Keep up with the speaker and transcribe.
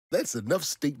That's enough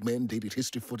state-mandated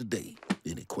history for today.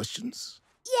 Any questions?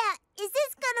 Yeah, is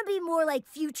this gonna be more like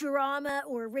Futurama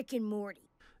or Rick and Morty?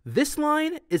 This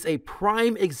line is a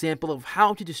prime example of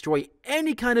how to destroy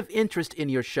any kind of interest in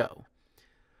your show.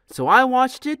 So I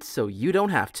watched it so you don't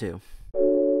have to.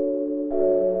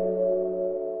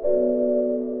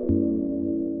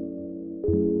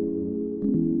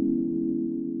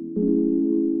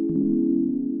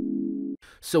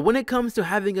 So when it comes to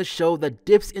having a show that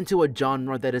dips into a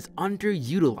genre that is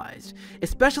underutilized,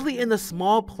 especially in the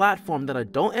small platform that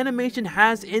adult animation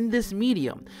has in this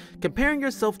medium, comparing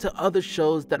yourself to other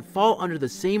shows that fall under the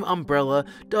same umbrella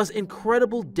does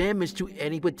incredible damage to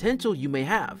any potential you may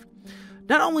have.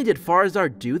 Not only did Farzar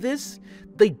do this,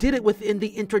 they did it within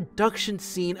the introduction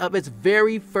scene of its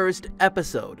very first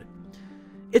episode.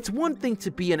 It's one thing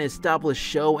to be an established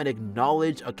show and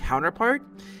acknowledge a counterpart.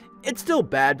 It's still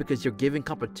bad because you're giving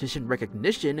competition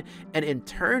recognition and in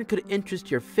turn could interest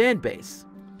your fan base.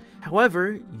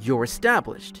 However, you're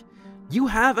established. You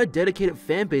have a dedicated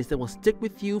fan base that will stick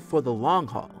with you for the long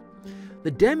haul. The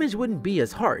damage wouldn't be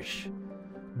as harsh.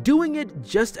 Doing it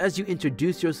just as you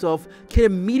introduce yourself can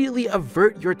immediately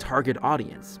avert your target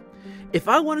audience. If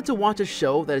I wanted to watch a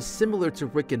show that is similar to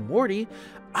Rick and Morty,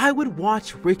 I would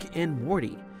watch Rick and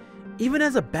Morty. Even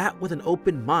as a bat with an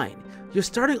open mind, you're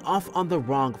starting off on the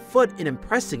wrong foot in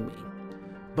impressing me.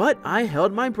 But I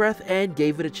held my breath and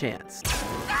gave it a chance.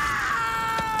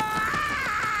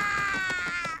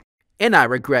 And I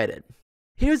regret it.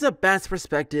 Here's a bat's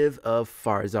perspective of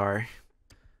Farzar.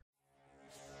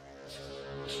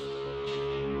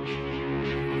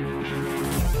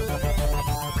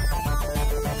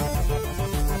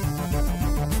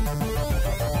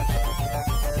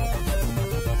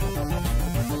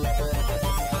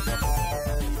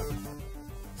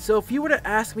 So if you were to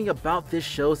ask me about this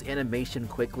show's animation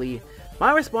quickly,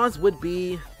 my response would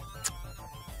be,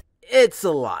 it's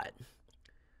a lot.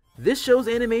 This show's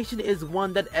animation is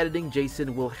one that editing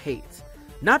Jason will hate.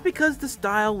 Not because the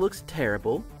style looks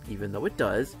terrible, even though it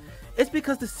does, it's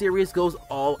because the series goes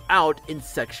all out in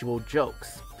sexual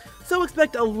jokes. So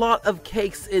expect a lot of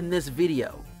cakes in this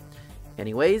video.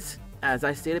 Anyways, as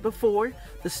I stated before,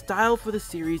 the style for the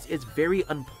series is very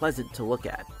unpleasant to look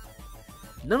at.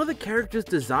 None of the characters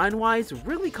design-wise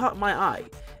really caught my eye,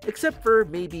 except for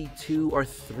maybe 2 or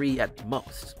 3 at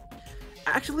most.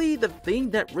 Actually, the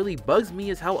thing that really bugs me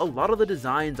is how a lot of the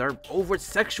designs are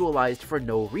over-sexualized for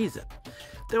no reason.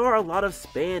 There are a lot of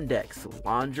spandex,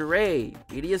 lingerie,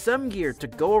 BDSM gear to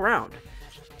go around.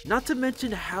 Not to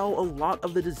mention how a lot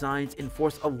of the designs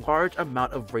enforce a large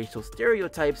amount of racial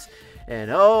stereotypes,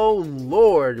 and oh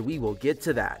lord, we will get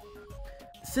to that.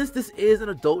 Since this is an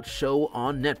adult show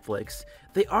on Netflix,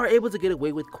 they are able to get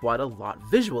away with quite a lot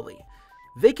visually.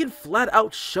 They can flat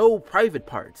out show private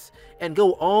parts, and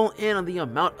go all in on the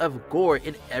amount of gore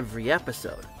in every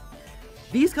episode.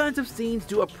 These kinds of scenes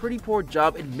do a pretty poor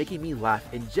job in making me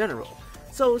laugh in general,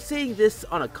 so seeing this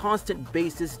on a constant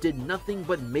basis did nothing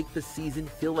but make the season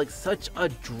feel like such a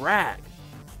drag.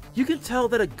 You can tell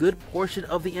that a good portion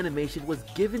of the animation was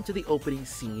given to the opening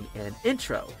scene and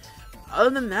intro. Other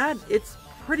than that, it's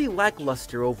pretty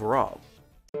lackluster overall.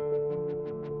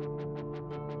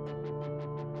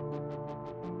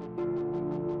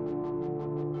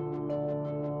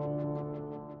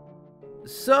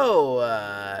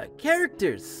 So,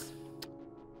 characters.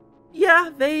 Yeah,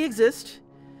 they exist.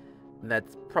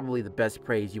 That's probably the best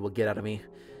praise you will get out of me.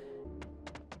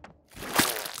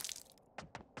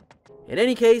 In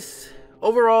any case,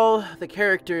 overall, the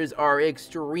characters are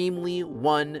extremely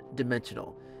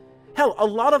one-dimensional. Hell, a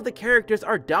lot of the characters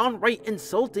are downright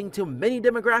insulting to many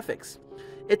demographics.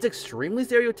 It's extremely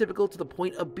stereotypical to the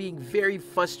point of being very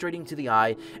frustrating to the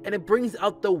eye, and it brings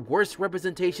out the worst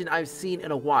representation I've seen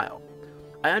in a while.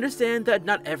 I understand that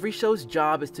not every show's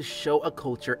job is to show a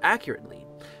culture accurately,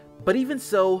 but even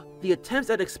so, the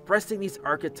attempts at expressing these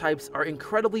archetypes are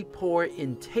incredibly poor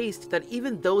in taste that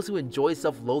even those who enjoy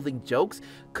self-loathing jokes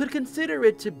could consider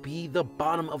it to be the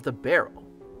bottom of the barrel.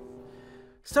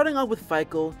 Starting off with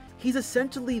Fichael, he's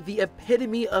essentially the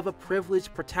epitome of a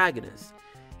privileged protagonist.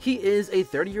 He is a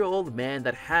 30-year-old man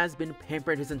that has been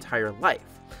pampered his entire life.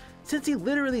 Since he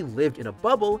literally lived in a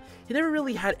bubble, he never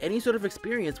really had any sort of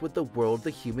experience with the world the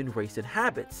human race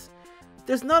inhabits.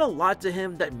 There's not a lot to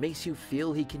him that makes you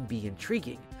feel he can be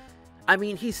intriguing. I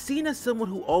mean, he's seen as someone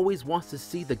who always wants to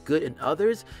see the good in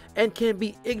others and can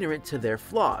be ignorant to their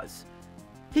flaws.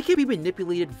 He can be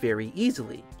manipulated very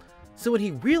easily. So when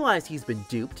he realizes he's been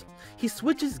duped, he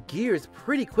switches gears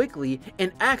pretty quickly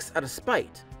and acts out of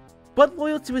spite, but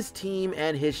loyal to his team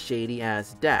and his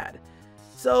shady-ass dad.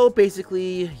 So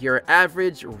basically, your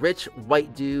average rich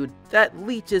white dude that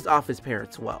leeches off his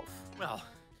parents' wealth. Well,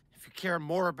 if you care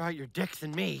more about your dick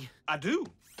than me... I do.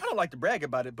 I don't like to brag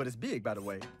about it, but it's big, by the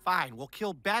way. Fine, we'll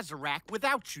kill Bazarak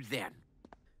without you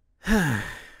then.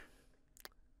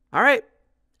 Alright,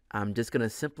 I'm just gonna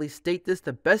simply state this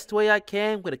the best way I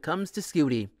can when it comes to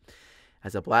Scootie.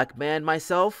 As a black man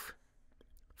myself,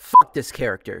 fuck this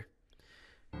character.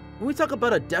 When we talk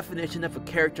about a definition of a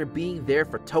character being there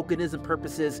for tokenism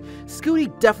purposes,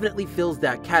 Scootie definitely fills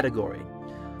that category.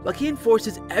 Like, he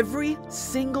enforces every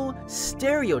single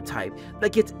stereotype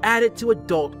that gets added to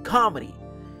adult comedy.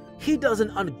 He does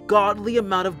an ungodly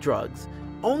amount of drugs,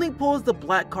 only pulls the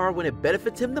black card when it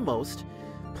benefits him the most,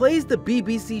 plays the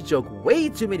BBC joke way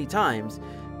too many times,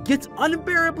 gets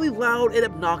unbearably loud and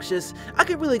obnoxious. I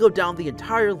could really go down the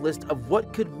entire list of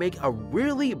what could make a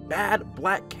really bad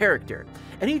black character,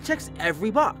 and he checks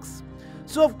every box.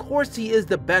 So of course he is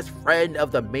the best friend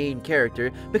of the main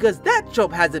character, because that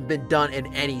trope hasn't been done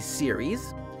in any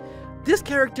series. This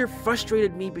character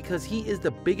frustrated me because he is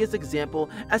the biggest example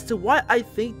as to why I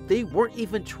think they weren't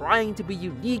even trying to be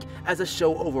unique as a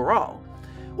show overall.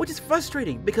 Which is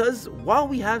frustrating because while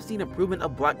we have seen improvement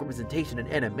of black representation in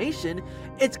animation,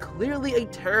 it's clearly a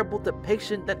terrible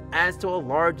depiction that adds to a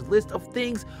large list of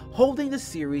things holding the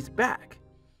series back.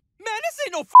 Man, this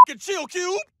ain't no fucking chill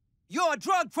cube! Your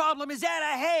drug problem is out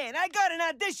of hand. I got an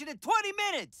audition in 20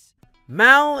 minutes!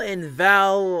 Mal and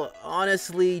Val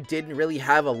honestly didn't really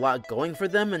have a lot going for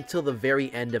them until the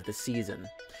very end of the season.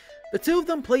 The two of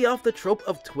them play off the trope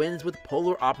of twins with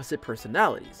polar opposite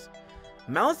personalities.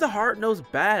 Mal is the hard-nosed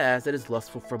badass that is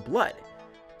lustful for blood.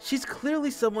 She's clearly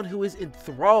someone who is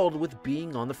enthralled with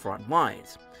being on the front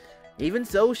lines. Even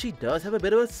so, she does have a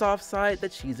bit of a soft side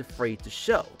that she's afraid to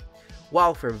show.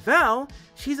 While for Val,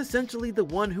 she's essentially the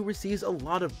one who receives a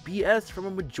lot of BS from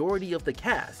a majority of the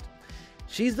cast.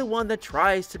 She's the one that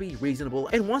tries to be reasonable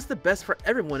and wants the best for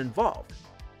everyone involved.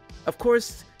 Of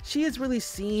course, she is really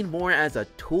seen more as a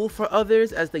tool for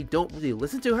others as they don't really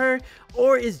listen to her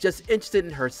or is just interested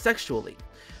in her sexually,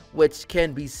 which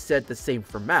can be said the same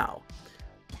for Mal.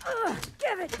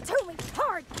 Give it to me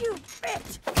hard, you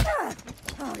bitch!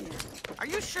 Oh, yeah. Are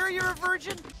you sure you're a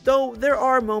virgin? Though there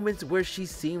are moments where she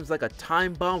seems like a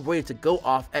time bomb ready to go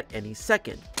off at any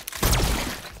second.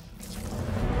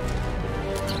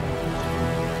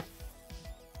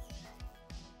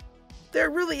 There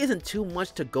really isn't too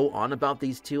much to go on about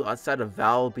these two outside of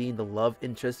Val being the love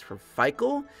interest for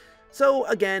Fichael. So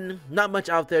again, not much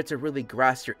out there to really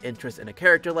grasp your interest in a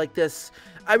character like this.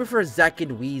 I prefer Zack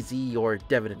and Wheezy or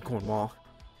Devin and Cornwall.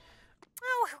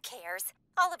 Oh, who cares?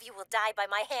 All of you will die by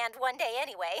my hand one day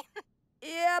anyway.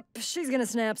 Yep, she's gonna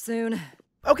snap soon.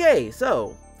 Okay,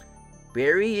 so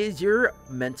Barry is your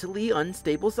mentally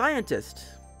unstable scientist.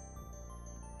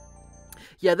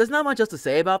 Yeah, there's not much else to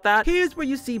say about that. Here's where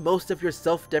you see most of your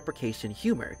self-deprecation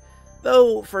humor.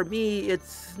 Though, for me,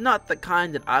 it's not the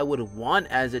kind that I would want,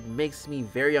 as it makes me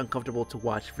very uncomfortable to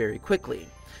watch very quickly.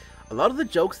 A lot of the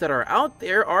jokes that are out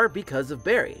there are because of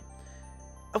Barry.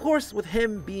 Of course, with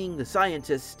him being the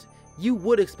scientist, you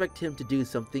would expect him to do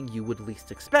something you would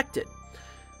least expect it.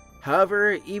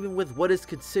 However, even with what is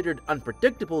considered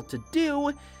unpredictable to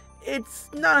do,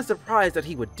 it's not a surprise that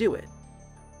he would do it.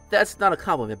 That's not a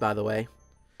compliment, by the way.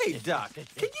 Hey, Doc,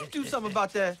 can you do something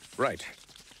about that? Right.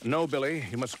 No, Billy,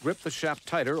 you must grip the shaft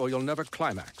tighter or you'll never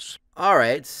climax.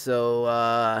 Alright,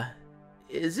 so,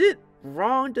 is it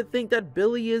wrong to think that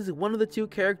Billy is one of the two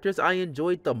characters I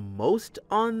enjoyed the most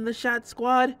on the Shat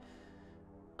Squad?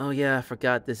 Oh yeah, I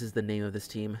forgot this is the name of this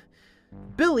team.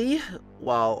 Billy,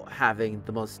 while having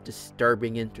the most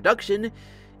disturbing introduction,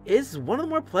 is one of the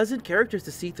more pleasant characters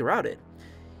to see throughout it.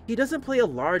 He doesn't play a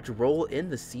large role in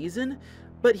the season,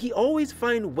 but he always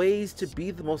finds ways to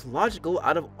be the most logical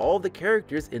out of all the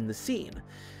characters in the scene.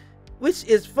 Which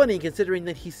is funny considering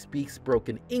that he speaks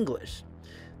broken English.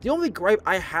 The only gripe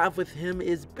I have with him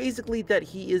is basically that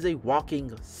he is a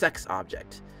walking sex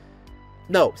object.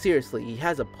 No, seriously, he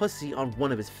has a pussy on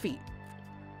one of his feet.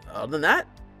 Other than that,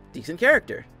 decent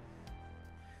character.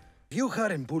 If you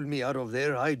hadn't pulled me out of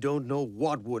there, I don't know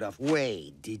what would have.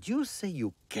 Wait, did you say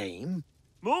you came?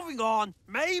 Moving on,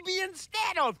 maybe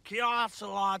instead of chaos a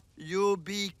lot, you'll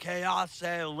be chaos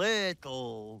a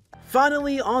little.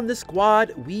 Finally on the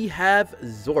squad, we have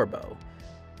Zorbo.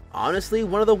 Honestly,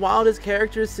 one of the wildest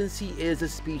characters since he is a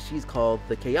species called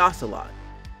the Chaosalot.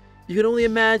 You can only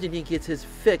imagine he gets his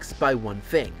fix by one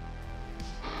thing.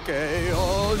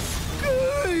 Chaos!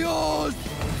 Chaos!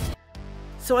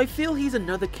 So I feel he's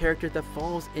another character that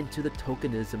falls into the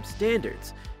tokenism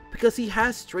standards, because he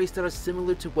has traits that are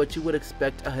similar to what you would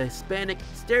expect a Hispanic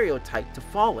stereotype to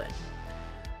fall in.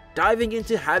 diving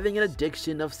into having an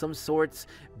addiction of some sorts,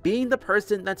 being the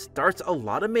person that starts a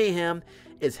lot of mayhem,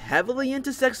 is heavily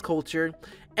into sex culture,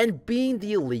 and being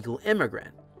the illegal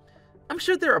immigrant. I'm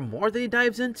sure there are more that he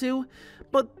dives into,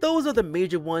 but those are the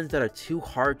major ones that are too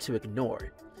hard to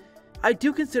ignore. I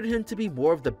do consider him to be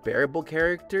more of the bearable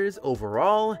characters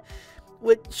overall,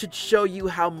 which should show you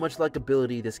how much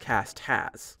likability this cast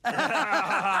has.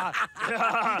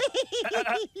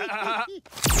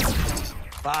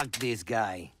 Fuck this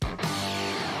guy.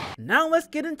 Now let's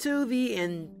get into the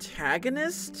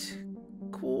antagonist?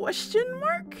 Question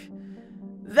mark?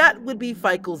 That would be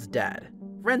Fichael's dad,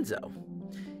 Renzo.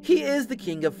 He is the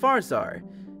king of Farzar,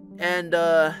 and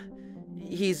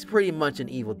he's pretty much an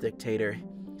evil dictator.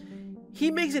 He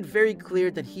makes it very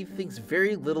clear that he thinks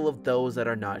very little of those that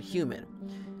are not human.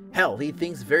 Hell, he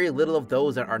thinks very little of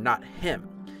those that are not him.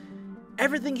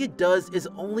 Everything he does is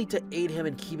only to aid him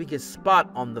in keeping his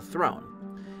spot on the throne.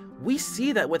 We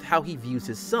see that with how he views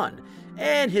his son,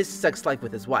 and his sex life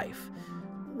with his wife.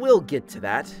 We'll get to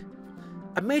that.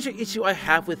 A major issue I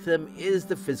have with him is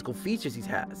the physical features he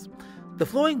has. The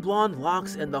flowing blonde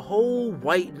locks and the whole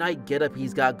white knight getup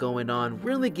he's got going on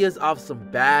really gives off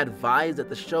some bad vibes that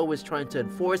the show is trying to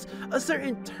enforce a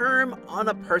certain term on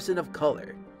a person of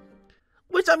color.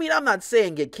 Which, I mean, I'm not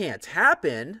saying it can't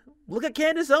happen. Look at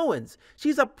Candace Owens.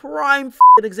 She's a prime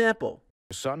f***ing example.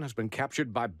 Your son has been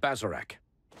captured by Bazarak.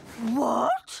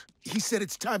 What? He said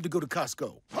it's time to go to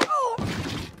Costco.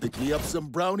 Pick me up some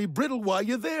brownie brittle while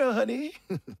you're there, honey.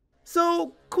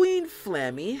 So, Queen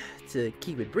Flammy, to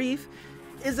keep it brief,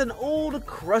 is an old,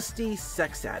 crusty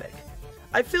sex addict.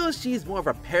 I feel she's more of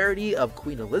a parody of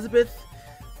Queen Elizabeth.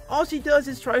 All she does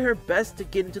is try her best to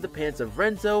get into the pants of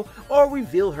Renzo or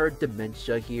reveal her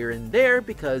dementia here and there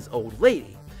because old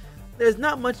lady. There's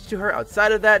not much to her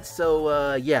outside of that,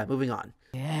 so yeah, moving on.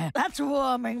 Yeah, that's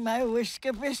warming my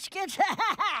whisker biscuit.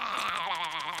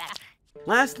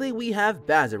 Lastly, we have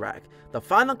Bazarak, the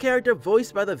final character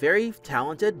voiced by the very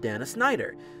talented Dana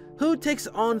Snyder, who takes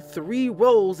on 3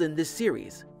 roles in this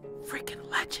series. Freaking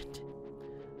legend.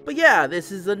 But yeah,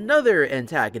 this is another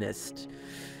antagonist.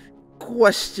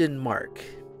 Question mark.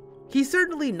 He's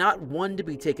certainly not one to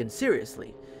be taken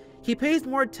seriously. He pays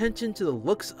more attention to the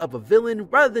looks of a villain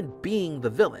rather than being the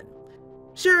villain.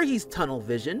 Sure, he's tunnel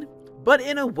vision, but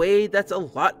in a way that's a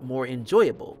lot more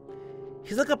enjoyable.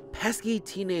 He's like a pesky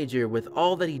teenager with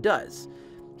all that he does.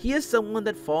 He is someone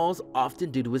that falls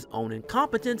often due to his own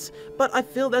incompetence, but I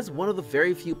feel that's one of the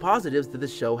very few positives that the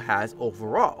show has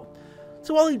overall.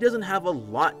 So while he doesn't have a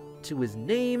lot to his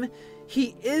name,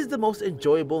 he is the most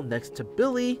enjoyable next to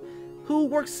Billy, who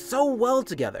works so well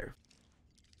together.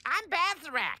 I'm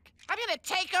Bazarak. I'm gonna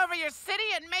take over your city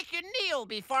and make you kneel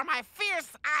before my fierce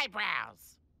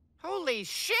eyebrows. Holy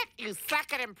shit, you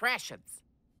suck at impressions.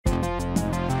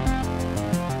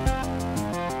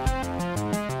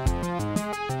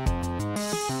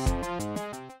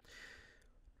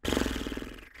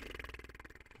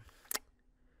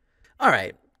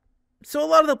 Alright, so a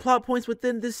lot of the plot points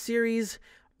within this series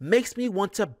makes me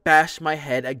want to bash my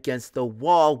head against the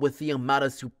wall with the amount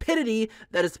of stupidity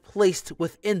that is placed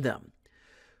within them.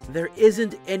 There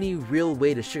isn't any real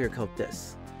way to sugarcoat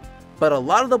this. But a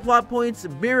lot of the plot points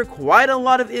mirror quite a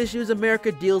lot of issues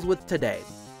America deals with today.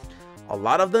 A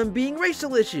lot of them being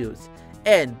racial issues.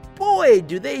 And boy,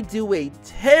 do they do a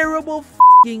terrible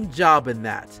f***ing job in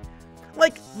that.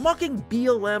 Like, mocking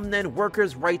BLM and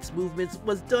workers' rights movements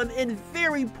was done in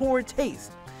very poor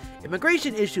taste.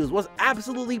 Immigration issues was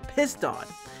absolutely pissed on.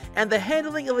 And the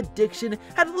handling of addiction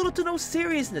had little to no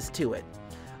seriousness to it.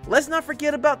 Let's not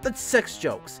forget about the sex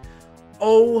jokes.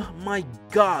 Oh my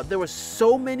god, there were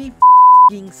so many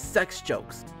f***ing sex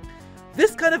jokes.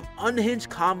 This kind of unhinged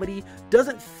comedy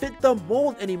doesn't fit the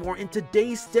mold anymore in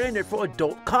today's standard for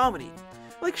adult comedy.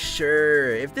 Like,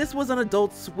 sure, if this was on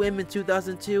Adult Swim in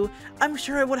 2002, I'm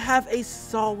sure it would have a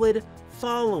solid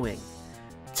following.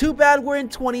 Too bad we're in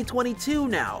 2022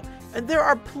 now, and there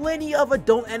are plenty of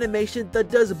adult animation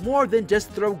that does more than just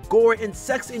throw gore and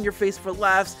sex in your face for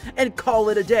laughs and call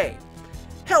it a day.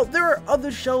 Hell, there are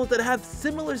other shows that have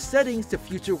similar settings to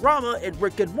Futurama and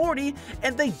Rick and Morty,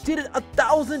 and they did it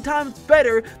 1,000 times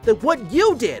better than what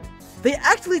you did. They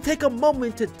actually take a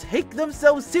moment to take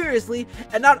themselves seriously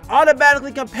and not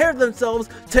automatically compare themselves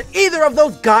to either of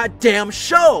those goddamn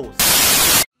shows.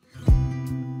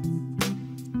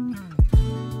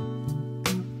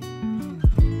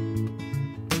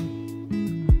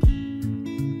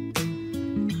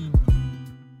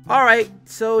 Alright,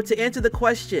 so to answer the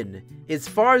question, is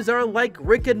Farzar like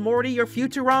Rick and Morty or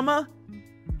Futurama?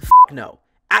 F no,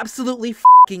 absolutely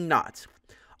f***ing not.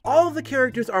 All of the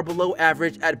characters are below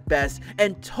average at best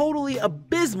and totally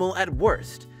abysmal at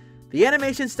worst. The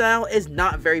animation style is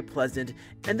not very pleasant,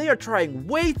 and they are trying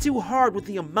way too hard with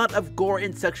the amount of gore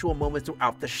and sexual moments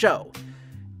throughout the show.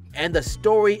 And the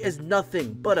story is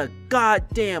nothing but a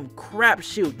goddamn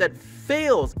crapshoot that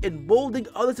fails in molding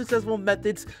other successful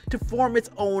methods to form its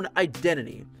own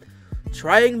identity.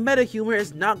 Trying meta humor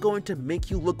is not going to make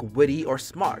you look witty or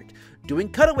smart. Doing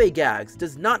cutaway gags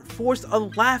does not force a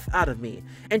laugh out of me,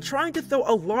 and trying to throw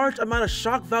a large amount of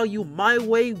shock value my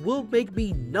way will make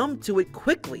me numb to it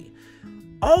quickly.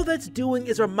 All that's doing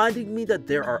is reminding me that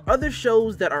there are other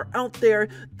shows that are out there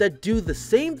that do the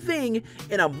same thing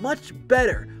in a much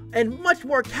better and much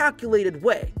more calculated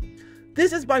way.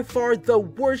 This is by far the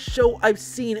worst show I've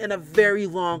seen in a very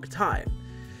long time.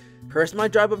 Curse my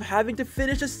job of having to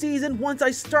finish a season once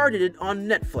I started it on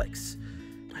Netflix.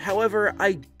 However,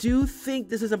 I do think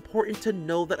this is important to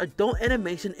know that adult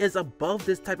animation is above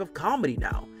this type of comedy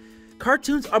now.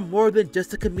 Cartoons are more than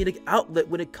just a comedic outlet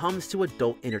when it comes to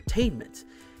adult entertainment.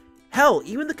 Hell,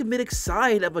 even the comedic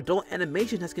side of adult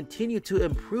animation has continued to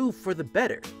improve for the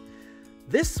better.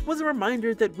 This was a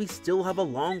reminder that we still have a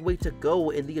long way to go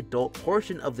in the adult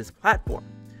portion of this platform.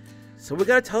 So we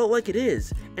gotta tell it like it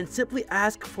is, and simply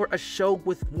ask for a show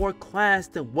with more class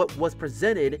than what was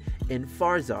presented in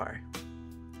Farzar.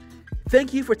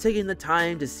 Thank you for taking the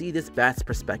time to see this bat's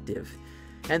perspective,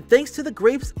 and thanks to the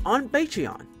Grapes on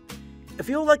Patreon. If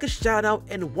you would like a shout out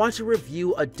and watch a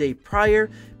review a day prior,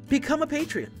 become a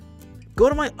Patreon. Go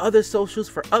to my other socials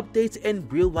for updates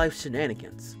and real life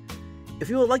shenanigans. If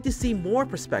you would like to see more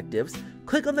perspectives,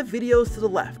 click on the videos to the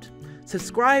left,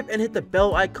 subscribe and hit the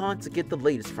bell icon to get the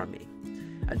latest from me.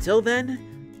 Until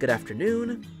then, good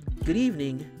afternoon, good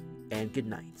evening, and good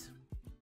night.